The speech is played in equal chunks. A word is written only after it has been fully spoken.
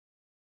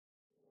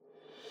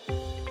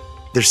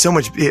there's so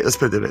much, let's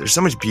put it this way, there's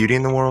so much beauty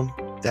in the world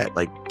that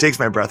like takes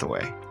my breath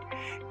away.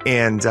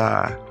 And,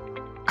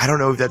 I don't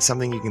know if that's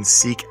something you can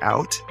seek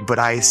out, but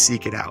I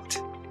seek it out.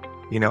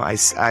 You know, I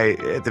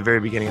at the very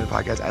beginning of the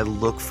podcast, I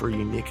look for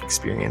unique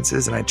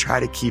experiences and I try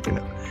to keep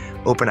an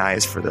open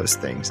eyes for those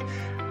things.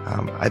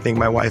 I think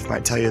my wife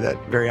might tell you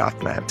that very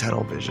often I have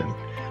tunnel vision,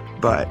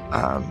 but,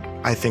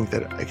 I think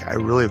that like, I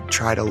really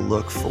try to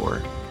look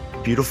for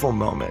beautiful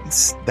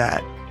moments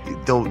that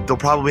they'll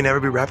probably never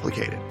be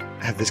replicated.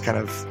 I have this kind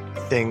of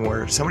thing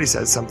where somebody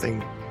says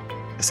something,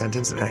 a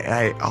sentence, and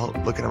I'll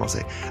look at them and I'll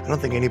say, I don't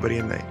think anybody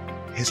in the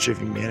history of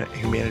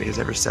humanity has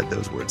ever said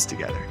those words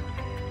together.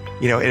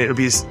 You know, and it'll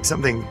be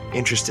something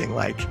interesting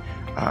like,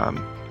 I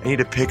need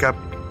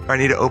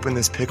to open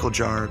this pickle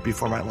jar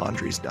before my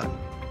laundry's done.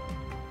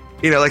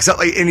 You know, like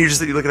something, and you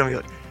look at them and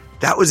you're like,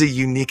 that was a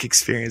unique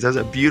experience. That was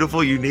a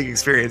beautiful, unique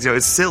experience. You know,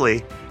 it's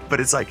silly, but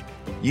it's like,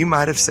 you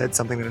might have said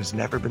something that has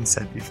never been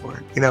said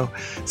before, you know?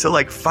 So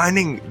like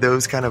finding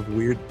those kind of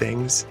weird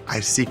things, I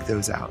seek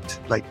those out.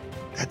 Like,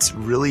 that's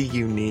really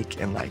unique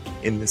and like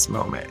in this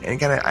moment and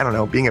kind of, I don't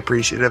know, being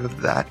appreciative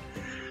of that.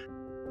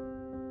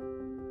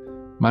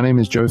 My name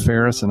is Joe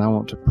Ferris and I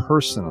want to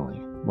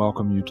personally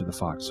welcome you to the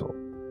Foxhole.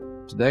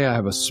 Today I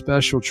have a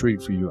special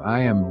treat for you.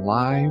 I am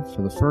live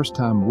for the first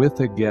time with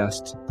a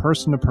guest,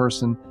 person to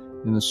person,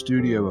 in the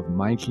studio of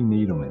Mikey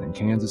Needleman in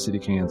Kansas City,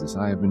 Kansas.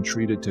 I have been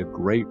treated to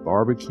great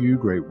barbecue,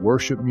 great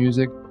worship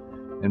music,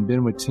 and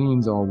been with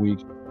teens all week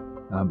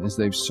as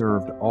they've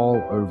served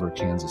all over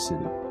Kansas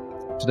City.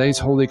 Today's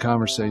holy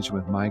conversation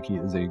with Mikey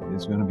is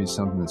going to be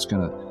something that's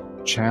going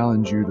to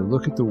challenge you to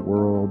look at the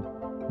world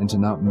and to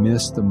not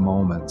miss the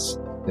moments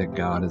that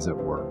God is at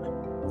work.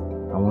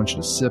 I want you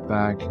to sit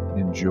back,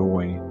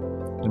 enjoy,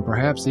 and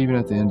perhaps even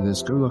at the end of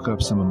this, go look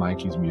up some of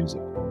Mikey's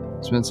music.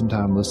 Spend some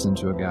time listening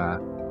to a guy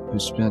who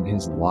spent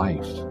his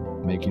life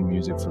making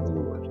music for the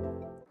Lord.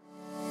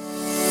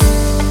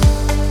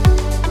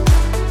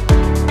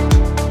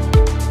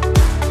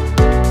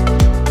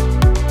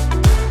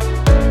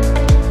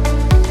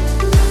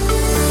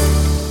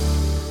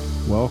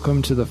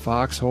 Welcome to the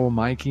Foxhole,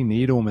 Mikey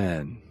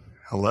Needleman.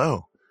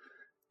 Hello.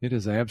 It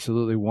is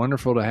absolutely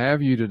wonderful to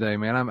have you today,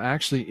 man. I'm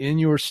actually in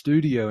your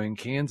studio in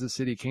Kansas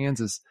City,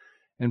 Kansas.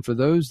 And for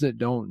those that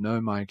don't know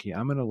Mikey,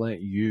 I'm going to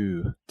let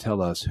you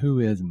tell us, who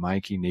is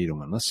Mikey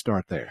Needleman? Let's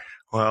start there.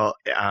 Well,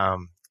 I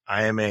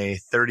am a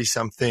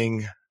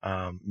 30-something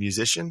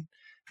musician,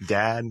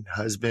 dad,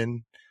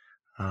 husband,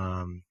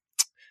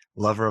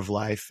 lover of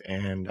life,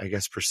 and I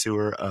guess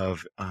pursuer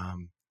of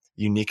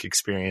unique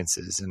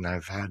experiences. And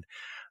I've had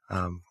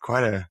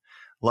quite a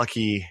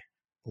lucky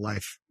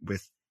life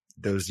with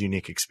those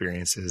unique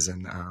experiences.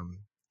 And I'm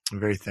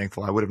very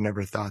thankful. I would have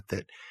never thought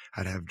that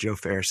I'd have Joe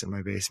Ferris in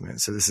my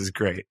basement. So this is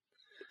great.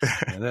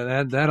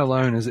 Yeah, that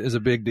alone is a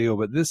big deal.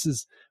 But this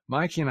is,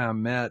 Mikey and I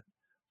met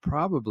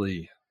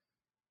probably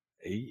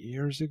 8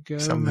 years ago,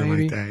 something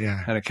maybe, like that,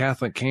 yeah, at a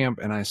Catholic camp,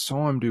 and I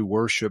saw him do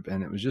worship,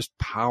 and it was just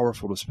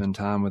powerful to spend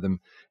time with him.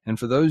 And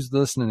for those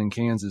listening in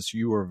Kansas,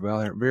 you are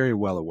very, very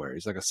well aware.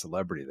 He's like a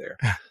celebrity there.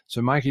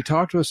 So, Mikey,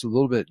 talk to us a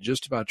little bit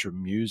just about your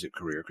music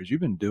career, because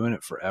you've been doing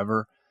it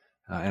forever,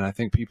 and I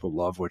think people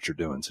love what you're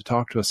doing. So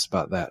talk to us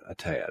about that a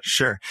tad.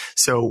 Sure.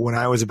 So when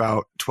I was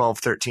about 12,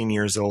 13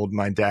 years old,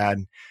 my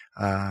dad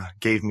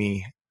gave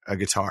me a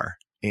guitar.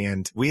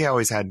 And we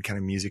always had kind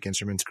of music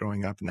instruments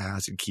growing up in the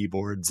house, and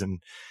keyboards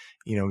and,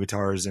 you know,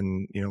 guitars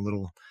and, you know,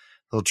 little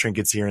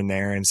trinkets here and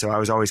there. And so I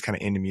was always kind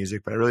of into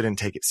music, but I really didn't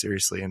take it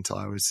seriously until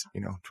I was,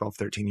 you know, 12,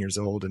 13 years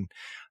old. And,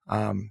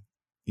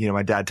 you know,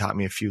 my dad taught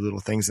me a few little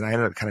things, and I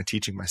ended up kind of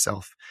teaching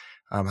myself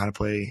how to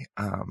play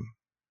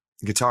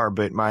guitar.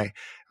 But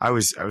I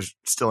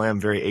still am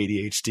very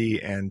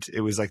ADHD, and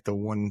it was like the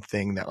one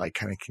thing that like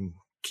kind of can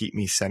keep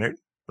me centered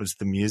was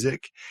the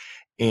music.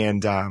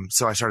 And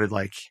so I started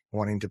like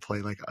wanting to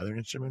play like other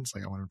instruments.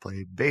 Like I wanted to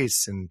play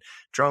bass and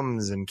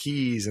drums and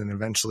keys. And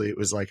eventually it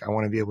was like, I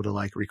want to be able to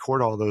like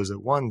record all those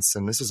at once.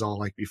 And this is all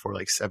like before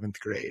like 7th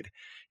grade.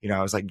 You know,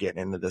 I was like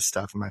getting into this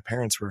stuff, and my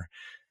parents were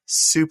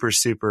super,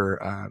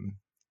 super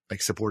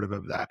like supportive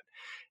of that.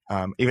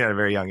 Even at a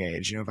very young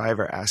age. You know, if I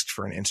ever asked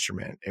for an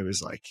instrument, it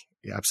was like,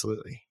 yeah,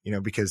 absolutely. You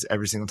know, because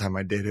every single time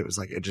I did, it was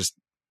like, it just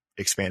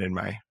expanded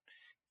my,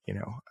 you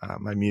know,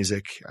 my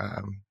music,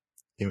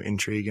 you know,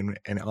 intrigue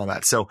and all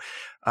that. So,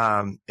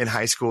 in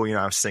high school, you know,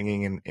 I was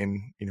singing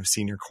in, you know,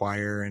 senior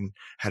choir and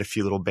had a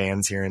few little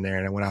bands here and there,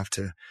 and I went off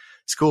to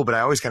school, but I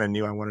always kind of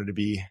knew I wanted to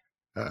be,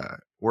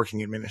 working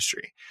in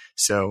ministry.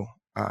 So,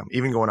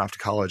 even going off to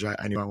college,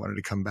 I knew I wanted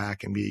to come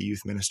back and be a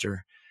youth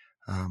minister,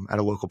 at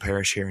a local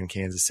parish here in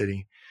Kansas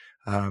City.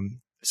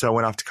 So I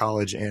went off to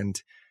college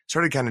and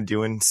started kind of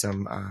doing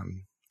some,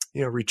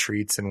 you know,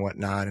 retreats and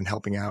whatnot, and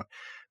helping out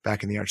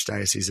back in the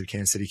Archdiocese of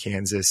Kansas City,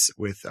 Kansas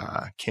with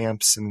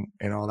camps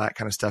and all that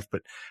kind of stuff.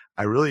 But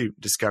I really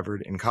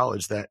discovered in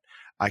college that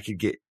I could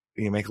get,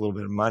 you know, make a little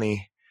bit of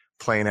money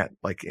playing at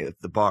like at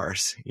the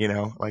bars, you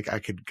know, like I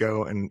could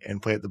go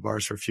and play at the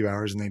bars for a few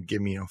hours and they'd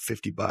give me, you know,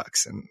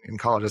 $50. And in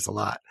college, that's a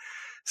lot.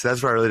 So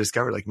that's where I really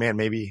discovered like, man,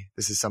 maybe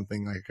this is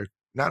something like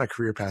not a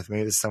career path.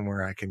 Maybe this is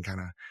somewhere I can kind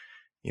of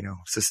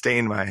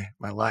sustain my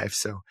life.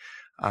 So,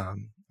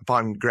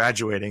 upon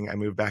graduating, I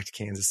moved back to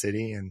Kansas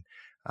City, and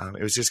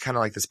it was just kind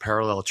of like this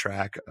parallel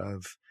track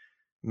of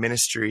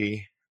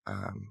ministry,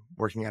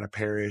 working at a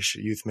parish,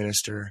 a youth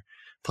minister,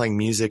 playing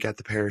music at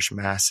the parish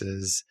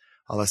masses,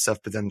 all that stuff.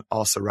 But then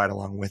also right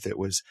along with it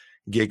was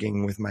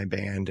gigging with my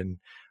band. And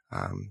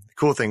the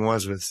cool thing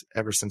was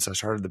ever since I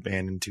started the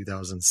band in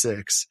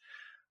 2006,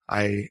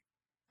 I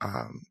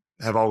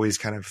have always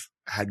kind of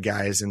had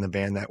guys in the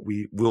band that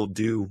we will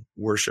do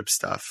worship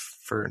stuff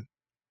for,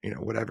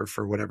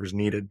 whatever's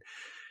needed.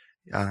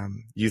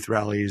 Youth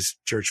rallies,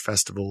 church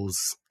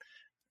festivals,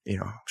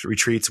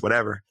 retreats,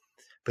 whatever.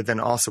 But then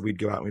also we'd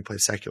go out and we'd play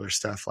secular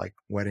stuff like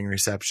wedding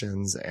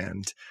receptions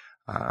and,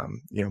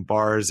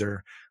 bars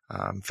or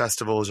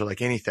festivals or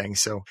like anything.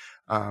 So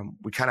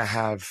we kind of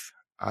have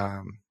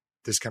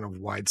this kind of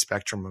wide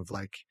spectrum of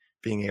like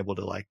being able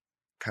to like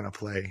kind of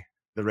play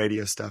the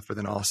radio stuff, but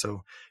then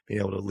also being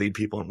able to lead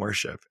people in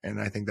worship. And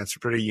I think that's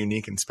pretty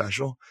unique and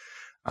special.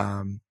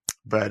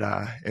 But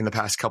in the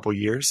past couple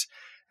years,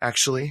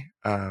 actually,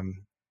 I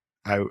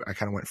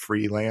kind of went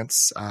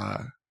freelance,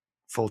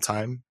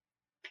 full-time,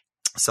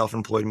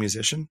 self-employed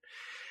musician.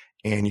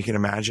 And you can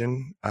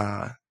imagine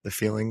the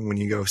feeling when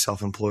you go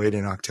self-employed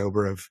in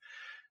October of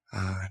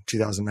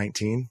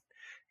 2019,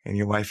 and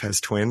your wife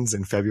has twins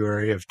in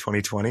February of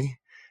 2020,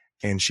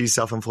 and she's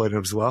self-employed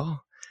as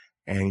well.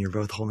 And you're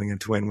both holding a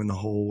twin when the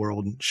whole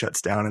world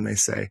shuts down and they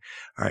say,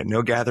 all right,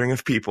 no gathering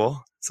of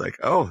people. It's like,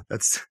 oh,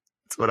 that's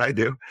what I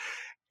do.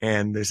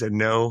 And they said,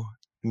 no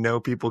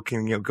people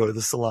can, go to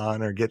the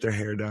salon or get their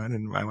hair done.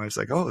 And my wife's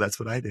like, oh, that's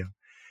what I do.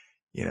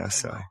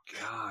 So. Oh my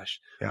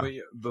gosh. Yeah. Well,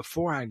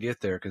 before I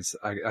get there, because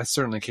I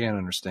certainly can't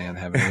understand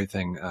having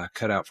everything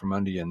cut out from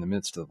under you in the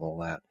midst of all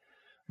that.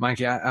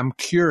 Mikey, I'm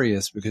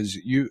curious because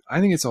I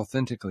think it's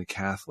authentically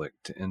Catholic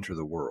to enter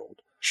the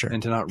world. Sure.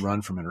 And to not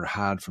run from it or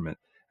hide from it.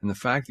 And the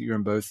fact that you're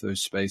in both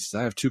those spaces,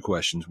 I have two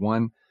questions.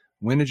 One,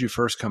 when did you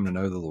first come to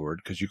know the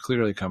Lord? Because you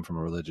clearly come from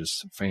a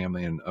religious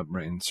family and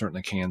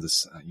certainly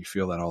Kansas, you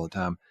feel that all the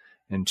time.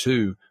 And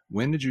two,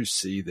 when did you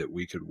see that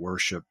we could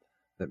worship,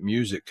 that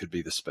music could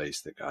be the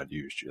space that God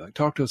used you? Like,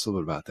 talk to us a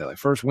little bit about that. Like,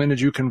 first, when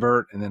did you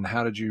convert? And then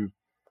how did you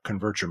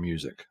convert your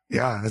music?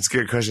 Yeah, that's a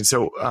good question.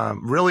 So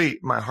really,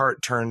 my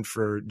heart turned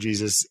for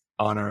Jesus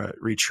on a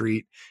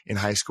retreat in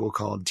high school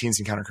called Teens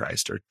Encounter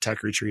Christ, or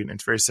Tech Retreat. And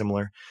it's very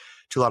similar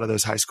to a lot of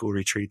those high school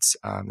retreats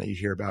that you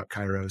hear about,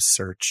 Kairos,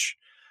 Search,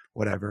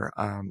 whatever.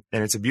 And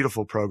it's a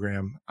beautiful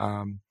program.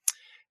 And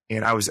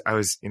I was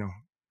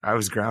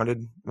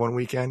grounded one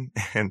weekend,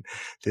 and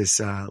this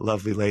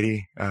lovely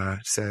lady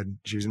said,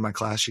 she was in my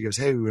class. She goes,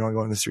 "Hey, we want to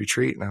go on this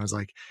retreat." And I was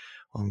like,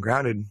 well, I'm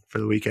grounded for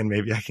the weekend.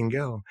 Maybe I can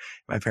go.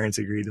 My parents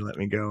agreed to let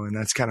me go. And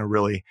that's kind of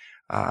really,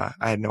 I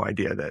had no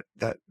idea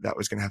that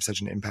was going to have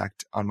such an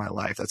impact on my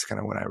life. That's kind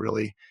of when I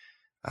really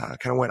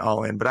kind of went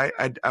all in. But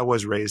I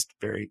was raised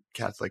very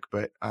Catholic,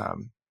 but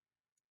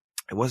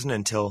it wasn't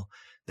until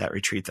that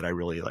retreat that I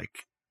really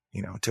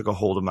took a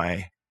hold of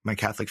my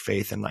Catholic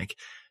faith and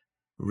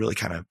really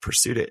kind of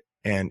pursued it.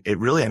 And it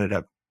really ended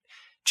up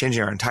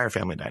changing our entire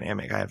family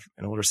dynamic. I have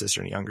an older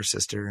sister and a younger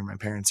sister, and my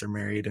parents are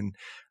married. And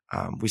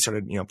we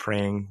started,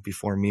 praying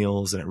before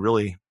meals. And it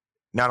really,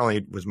 not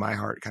only was my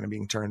heart kind of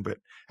being turned, but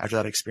after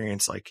that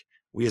experience,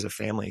 we as a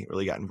family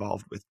really got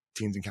involved with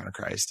Teens Encounter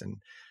Christ. And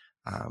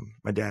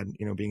my dad,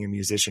 being a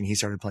musician, he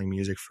started playing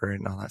music for it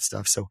and all that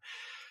stuff. So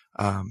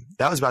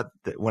that was about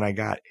when I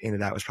got into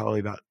that, was probably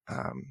about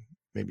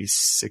maybe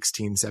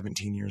 16,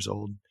 17 years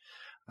old.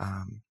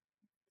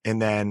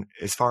 And then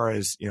as far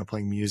as,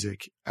 playing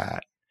music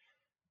at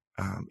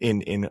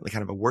in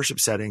kind of a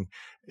worship setting,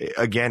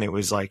 again, it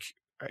was like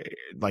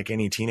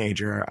any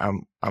teenager,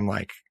 I'm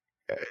like,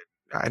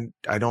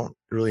 I don't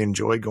really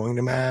enjoy going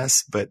to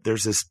mass, but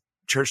there's this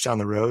church down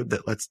the road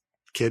that lets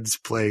kids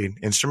play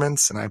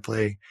instruments, and I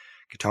play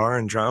guitar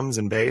and drums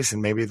and bass,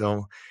 and maybe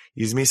they'll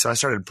use me. So I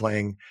started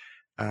playing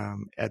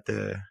at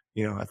the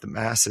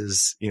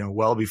masses,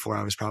 well before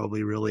I was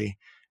probably really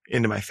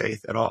into my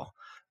faith at all.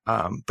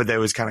 But that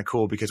was kind of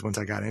cool because once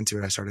I got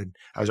into it,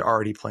 I was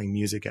already playing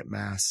music at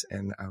mass,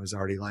 and I was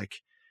already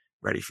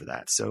ready for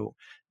that. So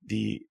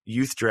the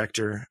youth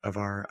director of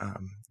our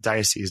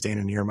diocese,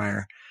 Dana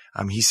Niermeyer,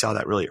 he saw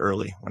that really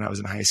early when I was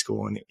in high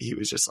school, and he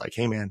was just like,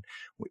 "Hey man,"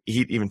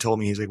 he even told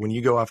me, he's like, "When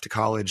you go off to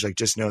college,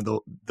 just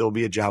know there'll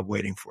be a job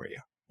waiting for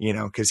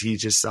you," cause he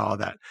just saw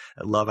that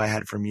love I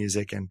had for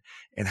music and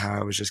how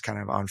I was just kind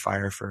of on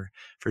fire for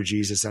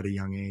Jesus at a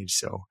young age.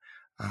 So,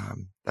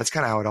 that's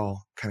kind of how it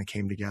all kind of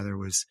came together,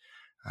 was,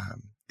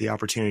 the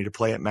opportunity to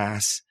play at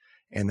mass.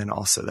 And then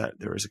also that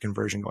there was a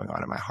conversion going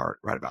on in my heart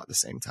right about the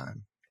same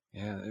time.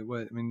 Yeah, it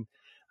was. I mean,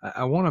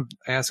 I want to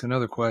ask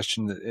another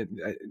question.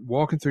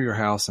 Walking through your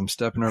house, I'm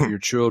stepping over your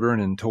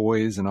children and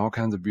toys and all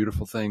kinds of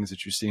beautiful things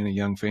that you see in a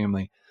young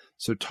family.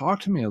 So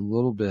talk to me a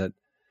little bit,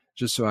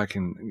 just so I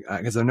can,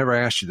 because I've never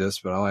asked you this,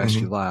 but I'll ask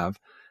you live.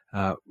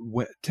 Tell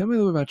me a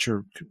little about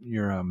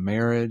your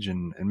marriage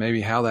and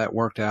maybe how that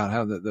worked out,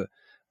 how the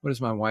what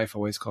does my wife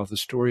always call it? The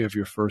story of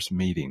your first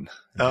meeting.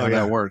 Oh, how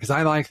yeah. that worked. Because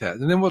I like that.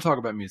 And then we'll talk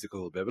about music a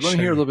little bit. But let me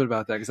hear a little bit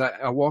about that. Because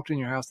I walked in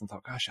your house and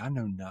thought, gosh, I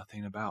know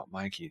nothing about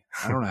Mikey.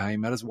 I don't know how he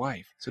met his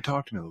wife. So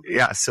talk to me a little bit.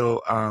 Yeah.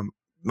 So,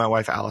 my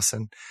wife,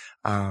 Allison,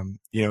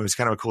 you know, it's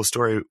kind of a cool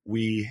story.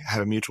 We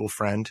have a mutual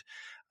friend,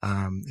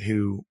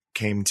 who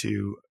went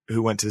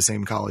to the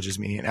same college as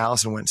me, and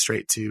Allison went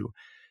straight to,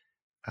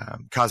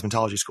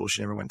 cosmetology school.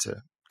 She never went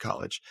to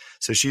college.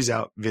 So she's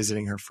out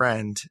visiting her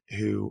friend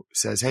who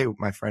says, hey,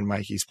 my friend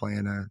Mikey's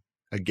playing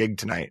a gig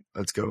tonight.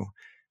 Let's go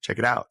check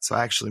it out. So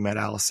I actually met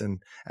Allison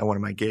at one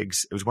of my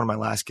gigs. It was one of my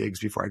last gigs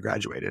before I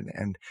graduated.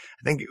 And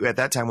I think at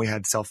that time we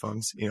had cell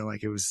phones, you know,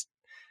 like it was,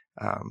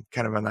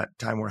 kind of on that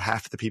time where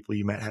half of the people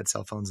you met had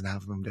cell phones and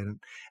half of them didn't.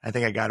 I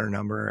think I got her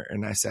number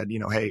and I said, you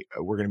know, hey,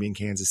 we're going to be in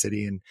Kansas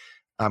City and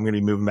I'm going to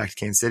be moving back to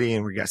Kansas City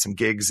and we got some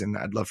gigs and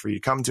I'd love for you to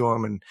come to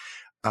them. And,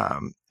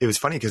 it was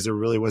funny because there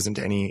really wasn't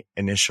any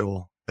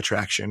initial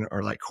attraction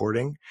or like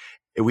courting.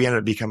 We ended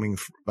up becoming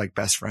like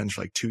best friends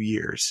for like 2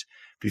 years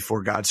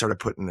before God started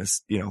putting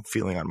this, you know,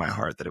 feeling on my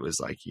heart that it was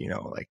like, you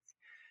know, like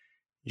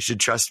you should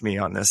trust me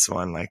on this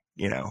one. Like,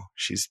 you know,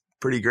 she's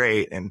pretty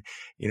great. And,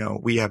 you know,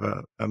 we have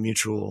a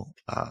mutual,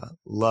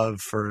 love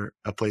for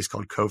a place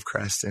called Cove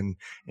Crest in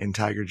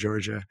Tiger,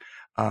 Georgia.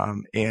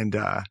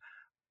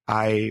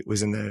 I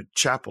was in the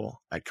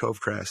chapel at Cove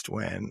Crest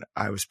when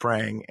I was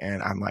praying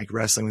and I'm like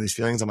wrestling with these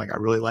feelings. I'm like, I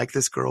really like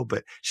this girl,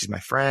 but she's my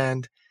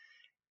friend.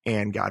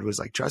 And God was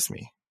like, trust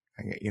me,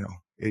 you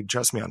know,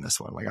 trust me on this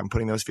one. Like I'm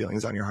putting those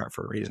feelings on your heart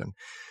for a reason.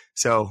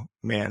 So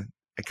man,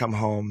 I come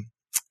home,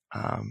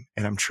 and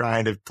I'm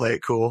trying to play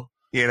it cool,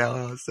 you know,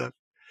 all that stuff.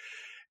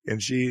 And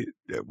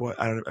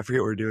I forget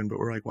what we're doing, but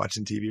we're like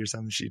watching TV or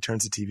something. She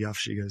turns the TV off.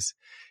 She goes,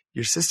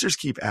 your sisters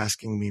keep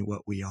asking me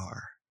what we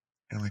are.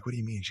 And I'm like, what do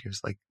you mean? She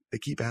goes, like, they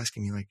keep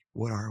asking me, like,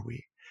 what are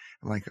we?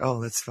 I'm like,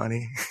 oh, that's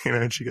funny. You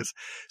know, and she goes,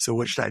 so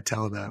what should I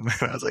tell them?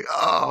 And I was like,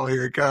 oh,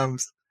 here it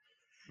comes.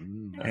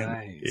 Nice.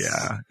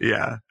 And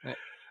yeah.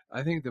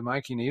 I think the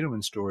Mikey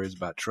Needleman story is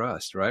about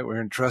trust, right?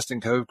 We're in trust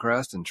in Cove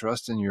Crest and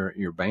trust in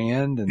your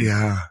band. And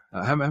yeah.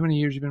 How many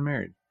years you been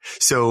married?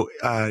 So,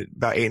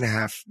 about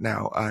 8.5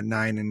 now,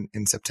 9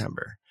 in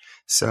September.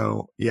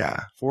 So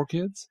yeah. 4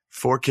 kids?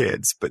 4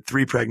 kids, but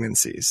 3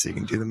 pregnancies. So you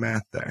can do the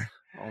math there.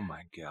 Oh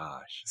my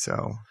gosh.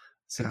 So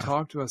yeah.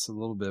 Talk to us a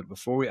little bit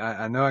before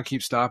I know I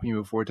keep stopping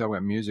you before we talk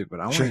about music,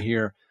 but I want to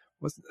hear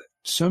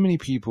so many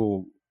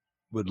people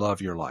would love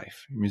your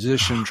life.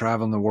 Musician,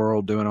 traveling the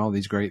world, doing all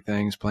these great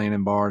things, playing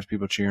in bars,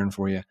 people cheering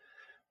for you.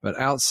 But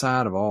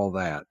outside of all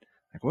that,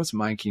 like what's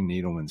Mikey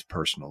Needleman's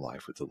personal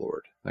life with the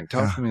Lord? Like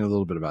talk to me a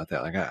little bit about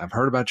that. Like I've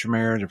heard about your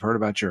marriage. I've heard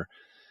about your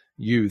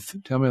youth.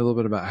 Tell me a little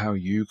bit about how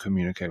you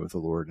communicate with the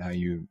Lord and how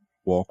you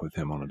walk with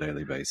him on a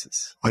daily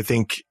basis. I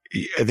think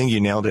you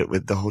nailed it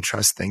with the whole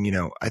trust thing. You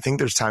know, I think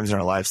there's times in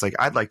our lives, like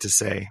I'd like to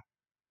say,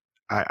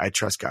 I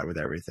trust God with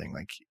everything.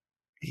 Like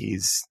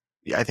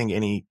I think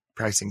any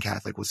practicing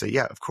Catholic will say,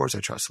 yeah, of course I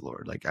trust the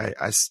Lord. Like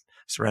I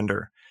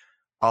surrender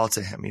all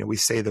to him. You know, we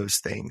say those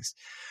things,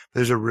 but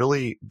there's a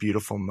really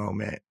beautiful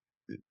moment,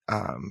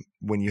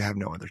 when you have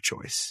no other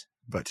choice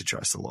but to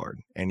trust the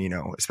Lord. And, you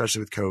know, especially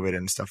with COVID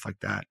and stuff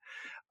like that,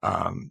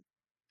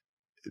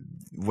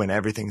 when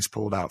everything's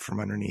pulled out from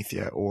underneath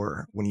you,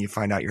 or when you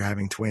find out you're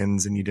having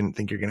twins and you didn't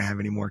think you're going to have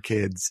any more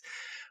kids,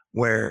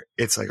 where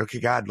it's like, okay,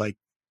 God, like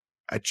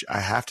I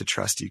have to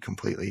trust you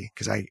completely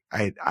because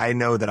I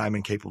know that I'm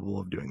incapable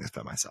of doing this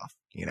by myself,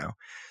 you know?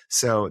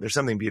 So there's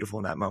something beautiful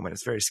in that moment.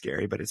 It's very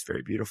scary, but it's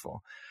very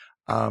beautiful.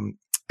 And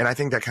I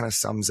think that kind of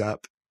sums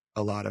up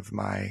a lot of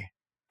my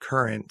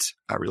current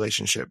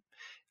relationship,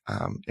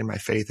 in my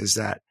faith is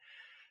that,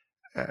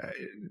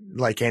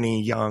 like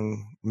any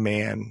young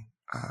man,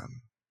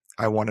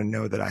 I want to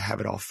know that I have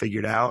it all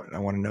figured out and I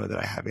want to know that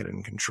I have it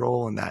in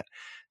control, and that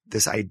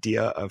this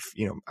idea of,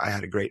 you know, I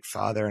had a great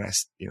father and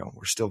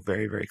we're still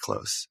very, very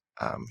close.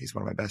 He's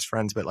one of my best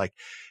friends, but like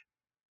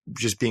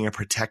just being a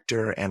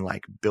protector and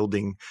like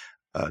building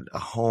a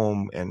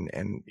home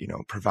and, you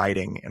know,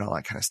 providing and all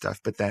that kind of stuff.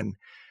 But then,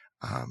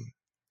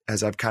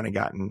 as I've kind of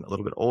gotten a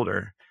little bit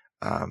older,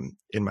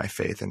 in my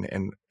faith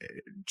and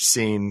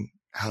seeing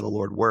how the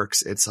Lord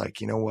works, it's like,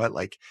 you know what,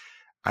 like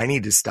I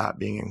need to stop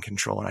being in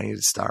control and I need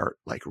to start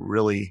like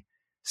really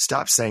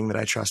stop saying that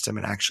I trust him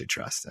and actually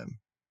trust him,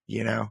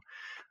 you know?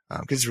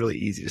 Cause it's really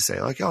easy to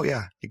say like, oh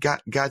yeah,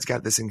 God's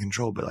got this in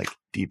control, but like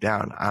deep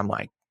down, I'm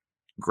like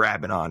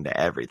grabbing on to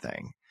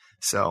everything.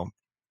 So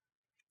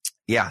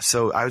yeah.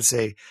 So I would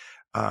say,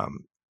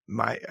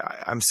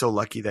 I'm so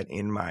lucky that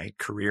in my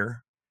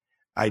career,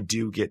 I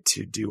do get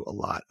to do a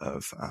lot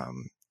of,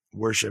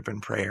 worship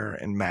and prayer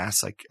and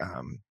mass. Like,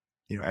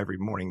 you know, every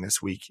morning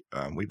this week,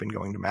 we've been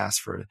going to mass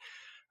for,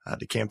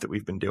 the camp that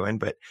we've been doing,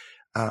 but,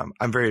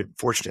 I'm very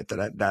fortunate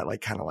that that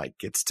like kind of like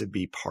gets to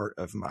be part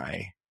of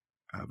my,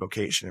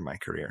 vocation in my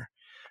career.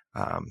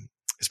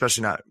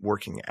 Especially not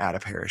working at a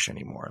parish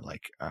anymore.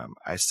 Like,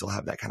 I still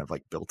have that kind of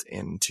like built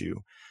into,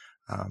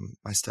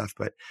 my stuff,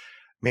 but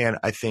man,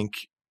 I think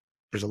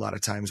there's a lot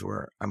of times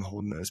where I'm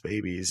holding those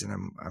babies and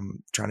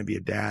I'm trying to be a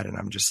dad, and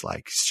I'm just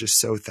like, just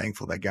so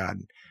thankful that God,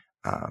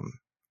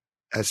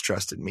 has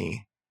trusted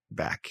me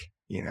back,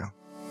 you know?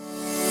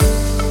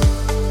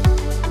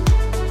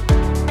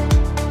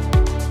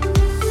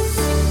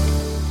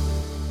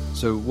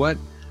 So what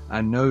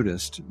I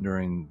noticed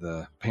during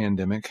the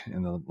pandemic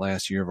in the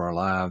last year of our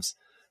lives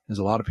is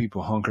a lot of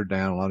people hunkered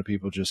down. A lot of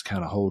people just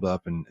kind of holed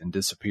up and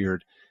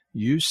disappeared.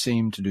 You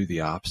seem to do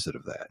the opposite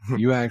of that.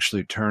 You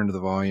actually turned the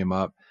volume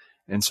up.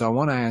 And so I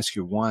want to ask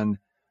you, one,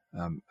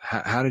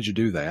 how did you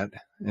do that?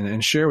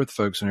 And share with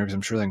folks in here, because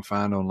I'm sure they can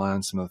find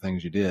online some of the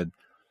things you did.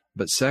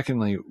 But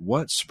secondly,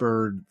 what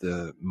spurred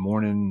the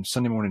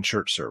Sunday morning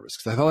church service?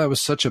 Because I thought that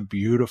was such a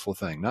beautiful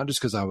thing, not just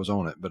because I was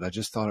on it, but I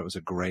just thought it was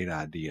a great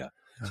idea.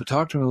 So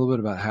talk to me a little bit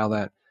about how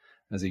that,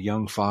 as a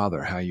young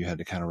father, how you had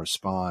to kind of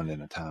respond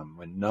in a time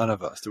when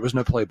there was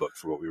no playbook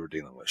for what we were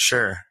dealing with.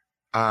 Sure.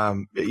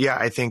 Yeah,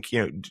 I think,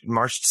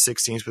 March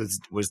 16th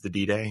was the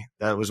D-Day.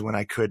 That was when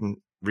I couldn't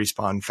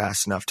respond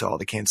fast enough to all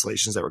the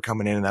cancellations that were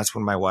coming in. And that's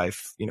when my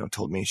wife,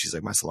 told me, she's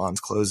like, my salon's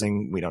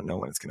closing. We don't know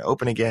when it's going to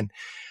open again.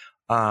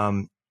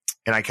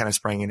 And I kind of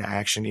sprang into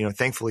action.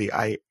 Thankfully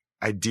I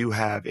do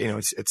have,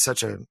 it's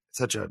such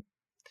a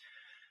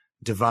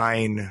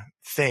divine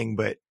thing,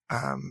 but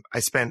I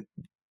spent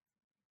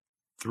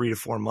 3 to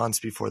 4 months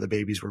before the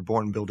babies were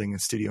born building a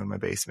studio in my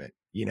basement,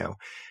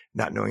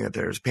 not knowing that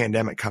there's a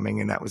pandemic coming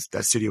and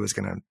that studio was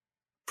going to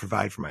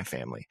provide for my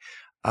family.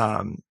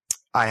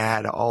 I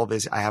have all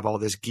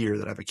this gear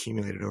that I've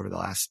accumulated over the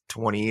last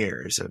 20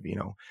 years of,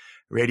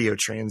 radio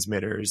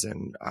transmitters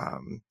and,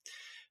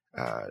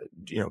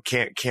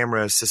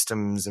 camera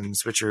systems and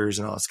switchers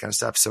and all this kind of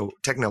stuff. So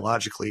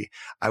technologically,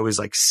 I was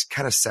like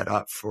kind of set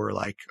up for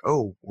like,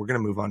 oh, we're going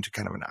to move on to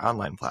kind of an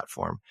online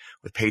platform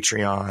with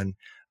Patreon,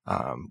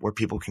 where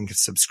people can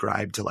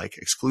subscribe to like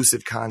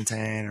exclusive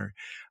content, or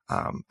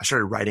I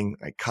started writing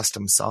like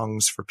custom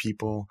songs for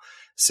people.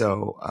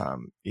 So,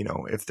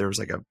 if there was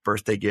like a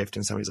birthday gift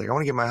and somebody's like, I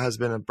want to give my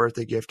husband a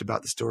birthday gift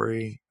about the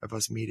story of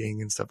us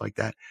meeting and stuff like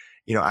that,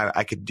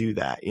 I could do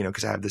that,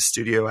 because I have the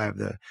studio, I have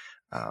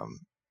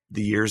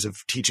the years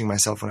of teaching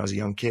myself when I was a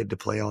young kid to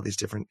play all these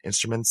different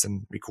instruments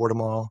and record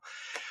them all.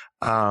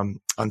 On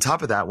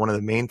top of that, one of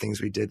the main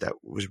things we did that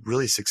was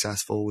really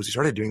successful was we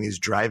started doing these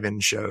drive-in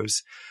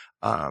shows,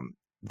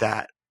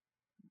 that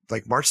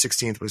like March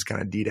 16th was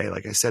kind of D-Day,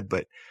 like I said,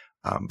 but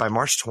by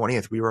March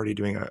 20th, we were already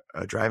doing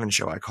a drive-in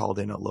show. I called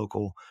in a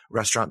local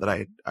restaurant that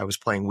I was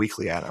playing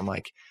weekly at. I'm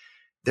like,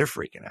 they're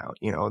freaking out.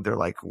 They're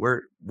like,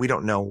 we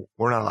don't know.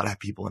 We're not allowed to have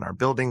people in our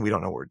building. We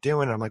don't know what we're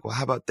doing. And I'm like, well,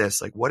 how about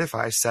this? Like, what if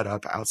I set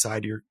up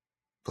outside your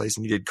place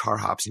and you did car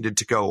hops, you did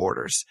to-go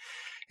orders.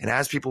 And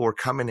as people were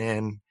coming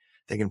in,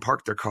 they can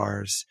park their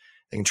cars,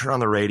 they can turn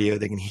on the radio,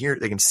 they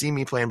can see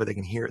me playing, but they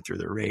can hear it through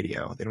their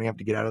radio. They don't have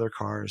to get out of their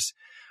cars.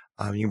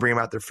 You can bring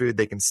them out their food.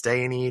 They can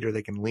stay and eat, or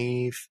they can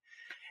leave.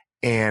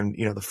 And,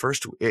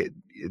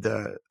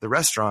 the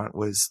restaurant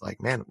was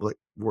like, man,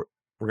 we're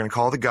going to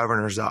call the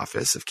governor's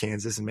office of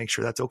Kansas and make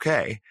sure that's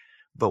okay,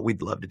 but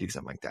we'd love to do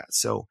something like that.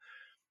 So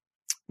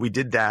we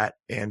did that.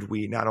 And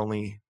we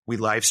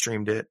live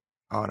streamed it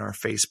on our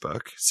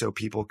Facebook so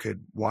people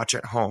could watch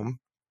at home,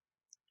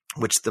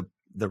 which the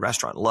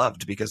restaurant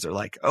loved, because they're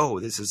like, oh,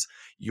 this is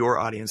your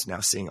audience now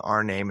seeing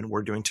our name and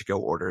we're doing to-go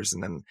orders.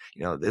 And then,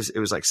 it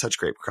was like such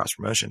great cross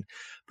promotion.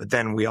 But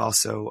then we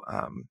also,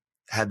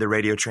 had the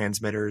radio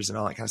transmitters and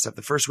all that kind of stuff.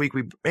 The first week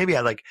we maybe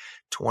had like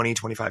 20,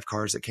 25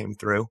 cars that came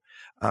through.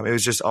 It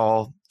was just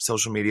all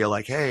social media,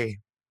 like, hey,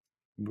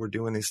 we're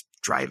doing this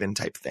drive-in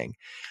type thing.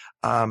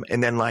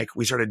 And then like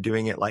we started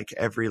doing it like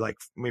every like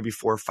maybe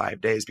 4 or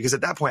 5 days, because at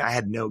that point I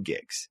had no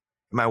gigs.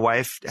 My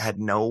wife had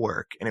no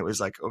work, and it was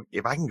like, oh,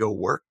 if I can go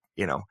work,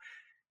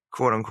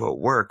 quote unquote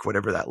work,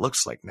 whatever that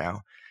looks like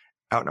now,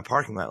 out in a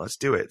parking lot, let's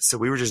do it. So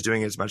we were just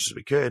doing it as much as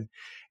we could.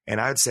 And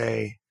I would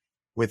say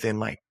within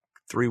like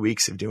 3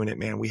 weeks of doing it,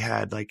 man, we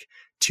had like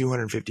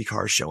 250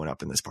 cars showing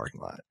up in this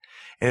parking lot.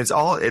 And it's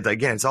all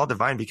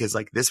divine, because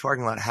like this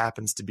parking lot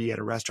happens to be at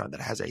a restaurant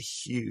that has a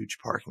huge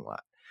parking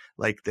lot,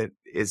 like that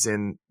is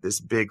in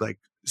this big, like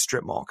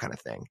strip mall kind of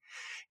thing.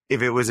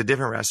 If it was a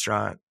different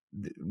restaurant,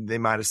 they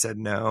might've said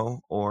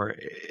no, or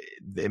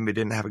they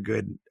didn't have a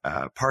good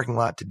parking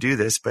lot to do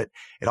this, but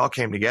it all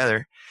came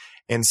together.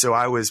 And so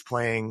I was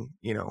playing,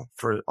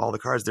 for all the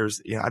cars,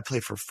 I'd play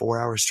for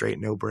 4 hours straight,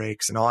 no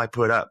breaks. And all I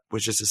put up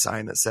was just a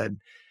sign that said,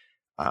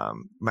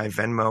 my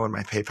Venmo and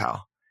my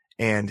PayPal.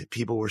 And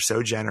people were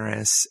so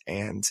generous.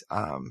 And,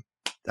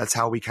 that's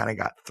how we kind of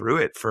got through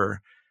it for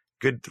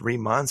good 3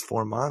 months,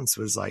 4 months,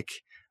 was like,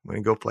 I'm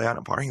going to go play out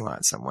in a parking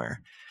lot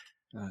somewhere.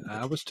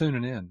 I was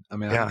tuning in. I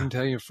mean, yeah. I can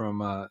tell you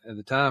from, at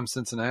the time,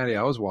 Cincinnati,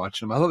 I was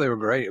watching them. I thought they were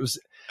great. It was,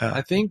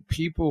 I think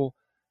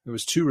there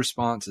was 2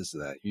 responses to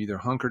that. You either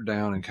hunkered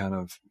down and kind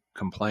of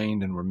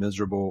complained and were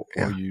miserable,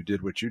 or you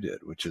did what you did,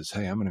 which is,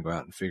 hey, I'm going to go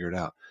out and figure it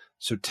out.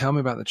 So tell me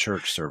about the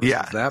church service.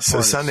 Yeah. That so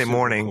Sunday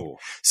morning. Cool.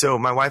 So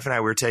my wife and I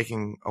were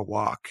taking a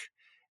walk,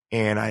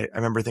 and I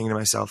remember thinking to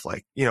myself,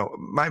 like,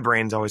 my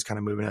brain's always kind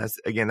of moving. That's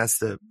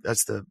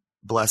the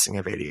blessing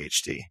of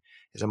ADHD,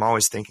 is I'm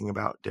always thinking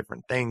about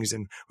different things.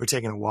 And we're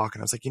taking a walk,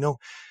 and I was like,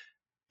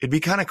 it'd be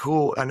kind of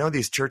cool. I know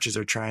these churches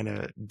are trying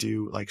to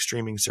do like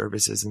streaming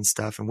services and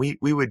stuff, and we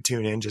would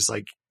tune in just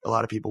like a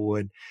lot of people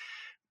would,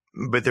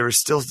 but there was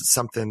still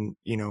something,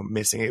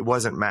 missing. It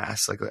wasn't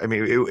mass. Like, I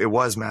mean, it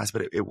was mass,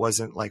 but it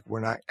wasn't like, we're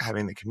not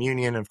having the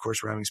communion. Of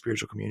course, we're having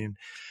spiritual communion,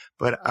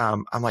 but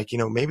I'm like,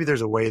 maybe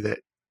there's a way that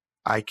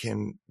I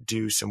can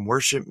do some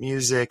worship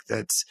music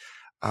that's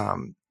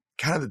kind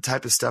of the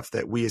type of stuff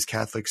that we as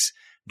Catholics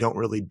don't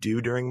really do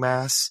during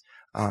mass.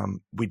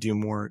 We do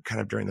more kind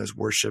of during those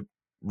worship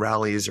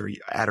rallies or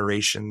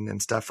adoration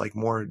and stuff, like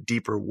more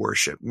deeper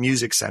worship,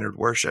 music centered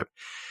worship.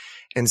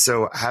 And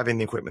so having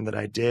the equipment that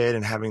I did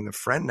and having the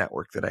friend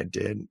network that I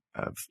did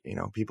of,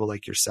 people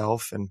like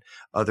yourself and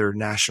other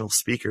national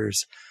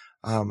speakers,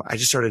 I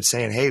just started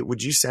saying, hey,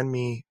 would you send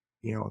me,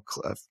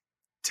 a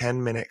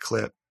 10-minute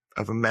clip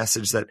of a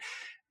message that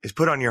is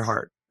put on your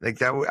heart? Like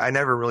that, I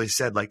never really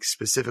said like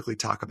specifically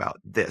talk about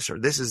this, or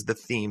this is the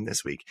theme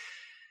this week.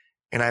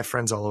 And I have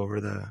friends all over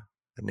the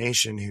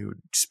nation who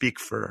speak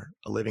for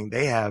a living.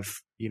 They have,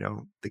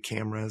 the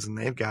cameras, and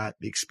they've got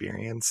the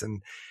experience,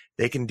 and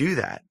they can do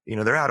that.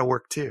 They're out of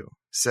work too.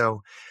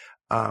 So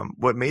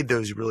what made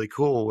those really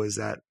cool was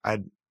that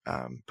I'd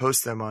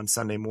post them on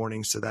Sunday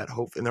mornings, so that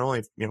and they're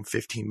only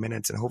 15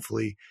 minutes, and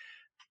hopefully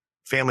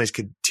families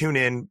could tune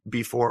in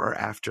before or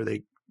after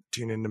they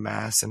tune into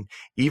mass. And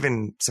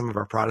even some of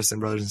our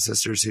Protestant brothers and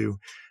sisters who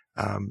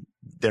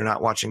they're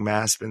not watching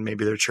mass, but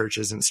maybe their church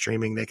isn't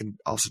streaming, they can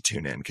also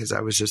tune in, because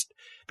I was just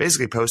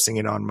basically posting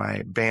it on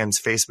my band's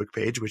Facebook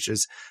page, which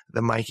is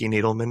the Mikey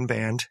Needleman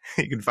Band.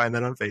 You can find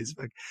that on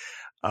Facebook,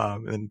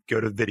 and go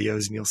to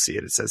videos and you'll see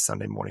it. It says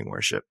Sunday morning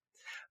worship.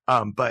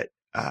 But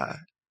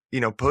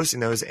posting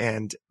those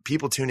and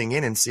people tuning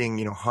in and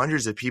seeing,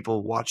 hundreds of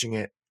people watching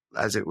it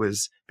as it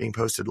was being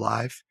posted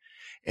live,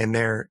 and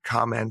they're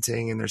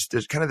commenting, and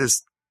there's kind of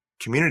this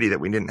community that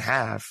we didn't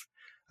have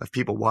of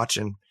people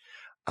watching.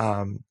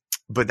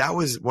 But that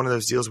was one of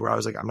those deals where I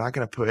was like, I'm not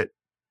going to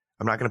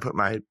put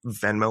my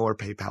Venmo or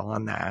PayPal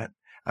on that.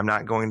 I'm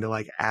not going to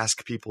like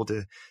ask people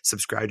to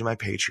subscribe to my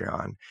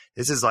Patreon.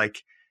 This is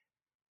like,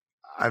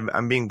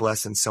 I'm being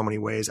blessed in so many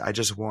ways. I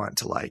just want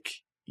to like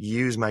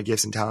use my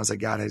gifts and talents that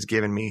God has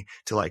given me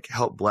to like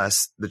help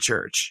bless the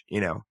church,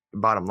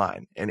 bottom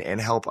line,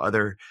 and help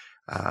other,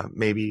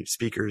 maybe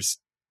speakers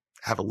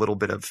have a little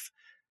bit of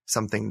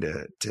something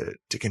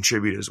to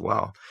contribute as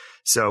well.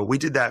 So we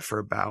did that for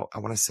about, I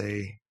want to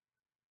say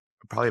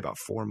probably about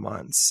 4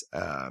 months,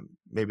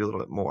 maybe a little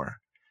bit more,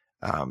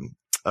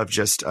 of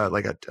just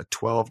like a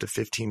 12 to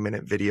 15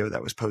 minute video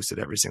that was posted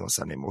every single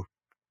Sunday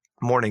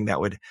morning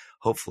that would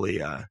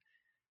hopefully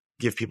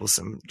give people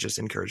some just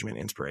encouragement,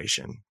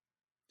 inspiration.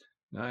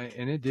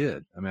 And it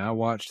did. I mean, I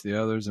watched the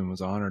others and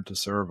was honored to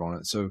serve on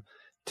it. So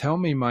tell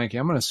me, Mikey,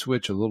 I'm going to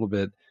switch a little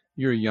bit.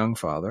 You're a young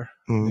father.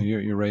 Mm-hmm.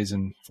 You're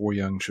raising 4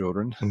 young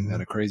children mm-hmm.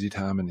 at a crazy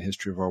time in the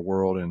history of our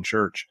world and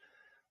church.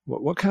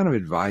 What kind of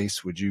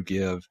advice would you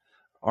give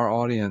our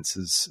audience?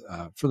 Is,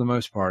 for the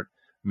most part,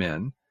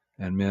 men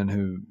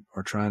who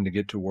are trying to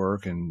get to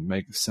work and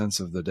make sense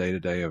of the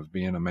day-to-day of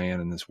being a man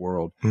in this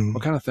world. Mm-hmm.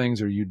 What kind of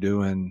things are you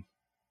doing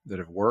that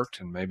have worked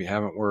and maybe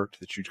haven't worked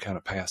that you'd kind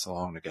of pass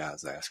along to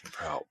guys asking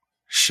for help?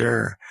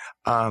 Sure.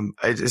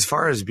 As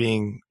far as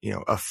being,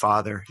 a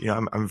father,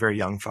 I'm a very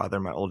young father.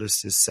 My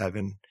oldest is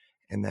 7,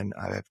 and then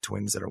I have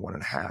twins that are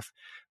 1.5.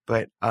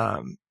 But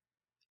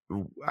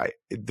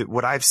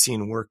what I've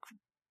seen work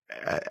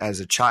as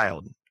a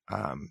child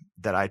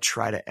that I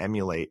try to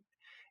emulate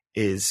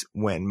is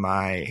when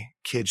my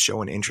kids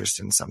show an interest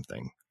in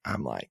something,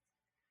 I'm like,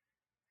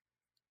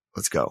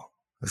 let's go,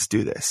 let's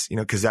do this,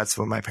 because that's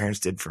what my parents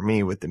did for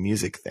me with the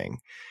music thing.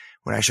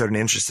 When I showed an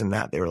interest in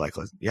that, they were like,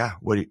 yeah,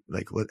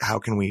 how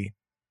can we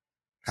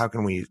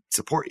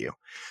support you?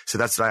 So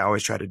that's what I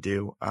always try to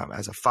do,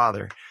 as a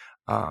father.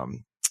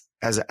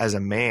 As a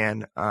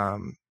man,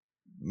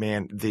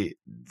 the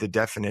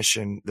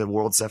definition, the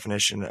world's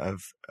definition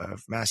of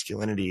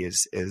masculinity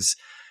is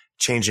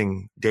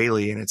changing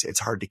daily, and it's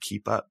hard to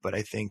keep up. But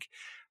I think,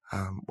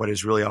 what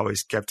has really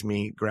always kept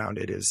me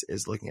grounded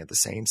is looking at the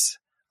saints,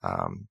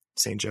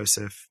 Saint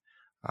Joseph.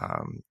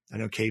 I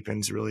know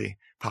Capen's really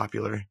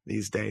popular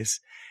these days,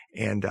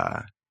 and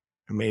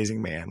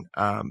amazing man.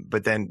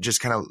 But then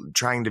just kind of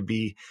trying to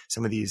be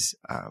some of these,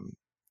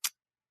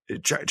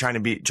 trying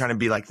to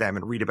be like them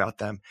and read about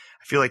them.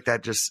 I feel like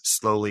that just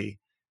slowly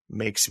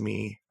makes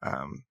me,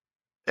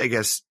 I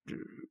guess,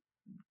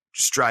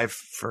 strive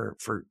for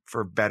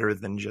better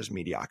than just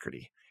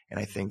mediocrity. And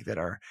I think that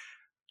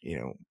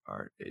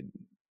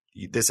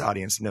this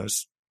audience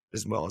knows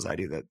as well as I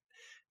do that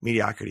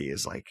mediocrity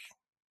is like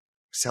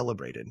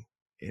celebrated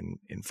in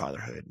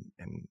fatherhood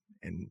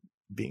and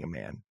being a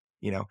man,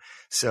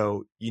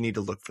 so you need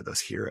to look for those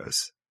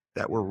heroes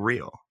that were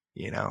real,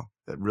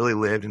 that really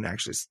lived and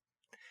actually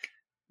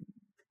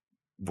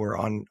were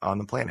on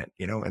the planet,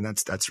 and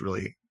that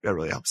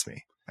really helps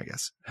me, I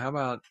guess. How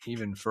about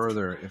even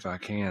further, if I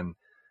can,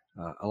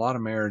 a lot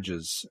of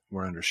marriages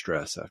were under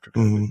stress after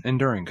COVID mm-hmm. and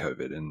during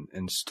COVID,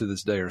 and to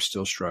this day are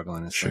still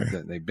struggling. It's sure. like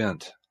that they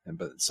bent,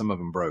 but some of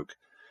them broke.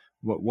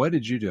 What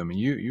did you do? I mean,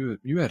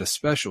 you had a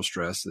special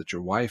stress that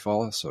your wife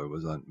also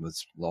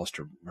was lost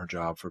her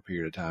job for a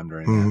period of time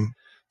during that.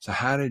 So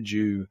how did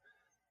you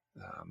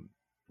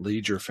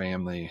lead your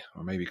family,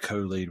 or maybe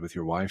co-lead with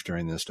your wife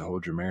during this, to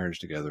hold your marriage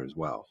together as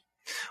well?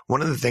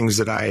 One of the things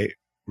that I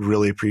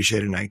really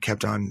appreciated, and I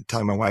kept on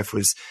telling my wife,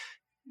 was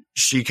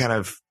she kind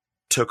of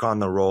took on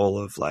the role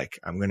of like,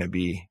 I'm going to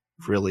be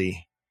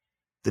really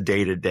the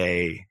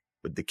day-to-day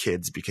with the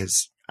kids,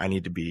 because I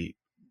need to be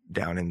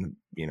down in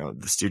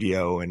the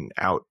studio and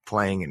out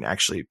playing and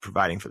actually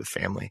providing for the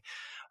family.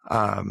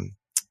 And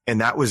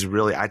that was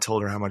really, I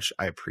told her how much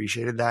I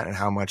appreciated that, and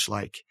how much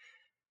like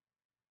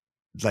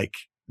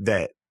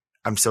that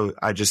I'm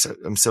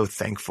so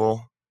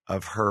thankful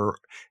of her.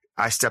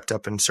 I stepped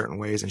up in certain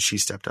ways and she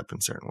stepped up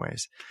in certain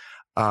ways.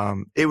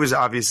 It was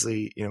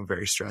obviously,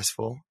 very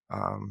stressful.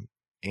 But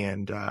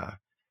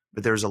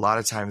there was a lot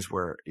of times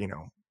where,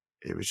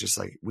 it was just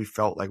like, we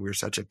felt like we were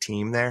such a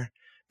team there,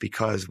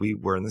 because we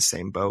were in the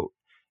same boat.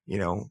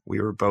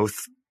 We were both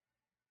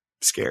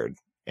scared,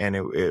 and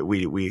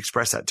we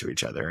expressed that to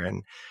each other.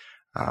 And,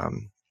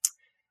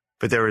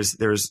 but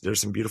there's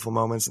some beautiful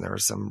moments, and there were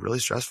some really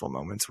stressful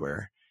moments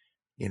where,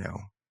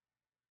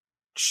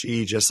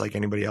 she, just like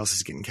anybody else,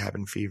 is getting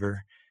cabin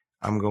fever.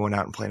 I'm going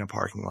out and playing a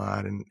parking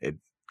lot, and it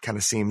kind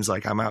of seems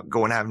like I'm out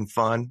going having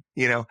fun,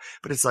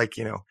 but it's like,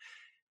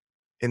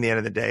 in the end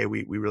of the day,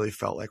 we really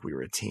felt like we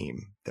were a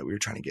team, that we were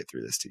trying to get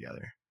through this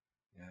together.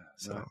 Yeah.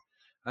 So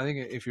I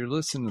think if you're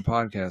listening to the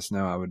podcast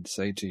now, I would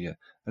say to you,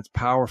 that's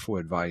powerful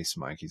advice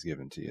Mikey's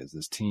given to you, is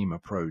this team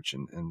approach,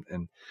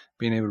 and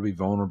being able to be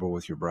vulnerable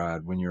with your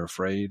bride when you're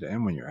afraid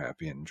and when you're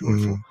happy and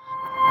joyful.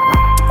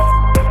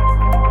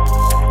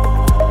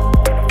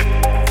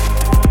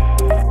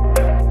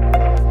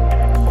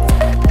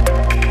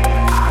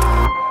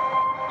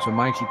 So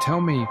Mikey,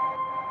 tell me,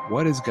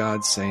 what is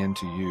God saying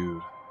to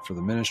you for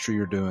the ministry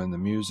you're doing, the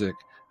music?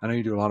 I know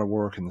you do a lot of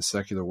work in the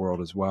secular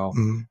world as well.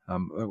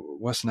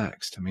 What's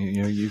next? I mean,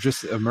 you've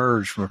just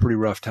emerged from a pretty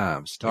rough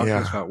time. So talk to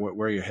us about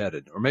where you're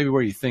headed, or maybe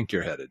where you think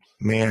you're headed.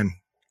 Man,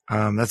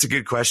 that's a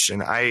good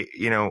question. I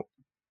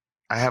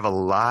have a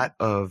lot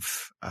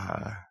of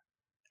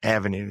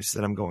avenues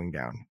that I'm going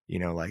down,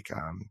 like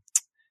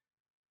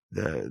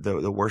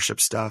the worship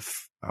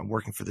stuff,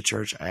 working for the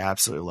church. I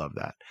absolutely love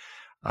that.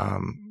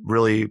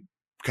 Really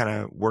kind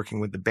of working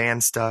with the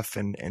band stuff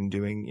and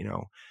doing,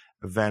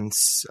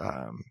 events,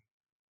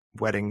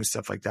 weddings,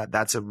 stuff like that.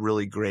 That's a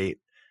really great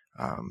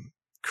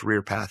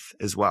career path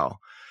as well.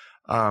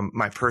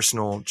 My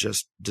personal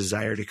just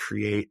desire to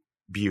create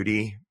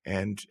beauty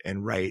and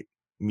write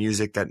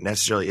music that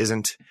necessarily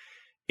isn't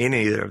in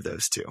either of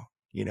those two.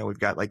 We've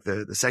got like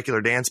the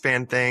secular dance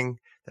band thing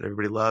that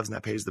everybody loves and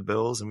that pays the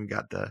bills. And we've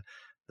got the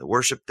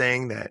worship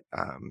thing that,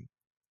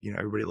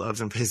 everybody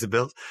loves and pays the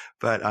bills,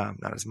 but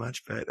not as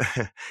much, but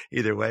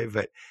either way.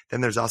 But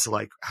then there's also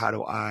like, how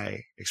do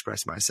I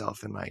express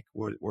myself, and like,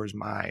 where's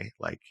my,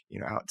 like,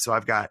 out. So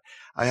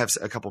I have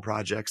a couple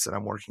projects that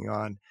I'm working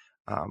on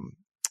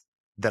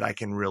that I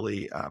can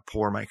really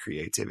pour my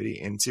creativity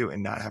into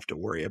and not have to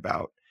worry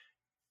about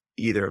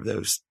either of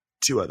those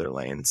two other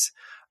lanes.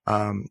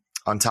 On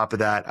top of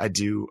that, I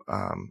do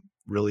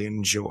really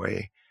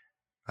enjoy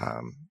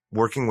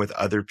working with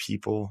other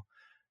people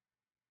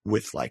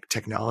with like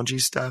technology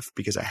stuff,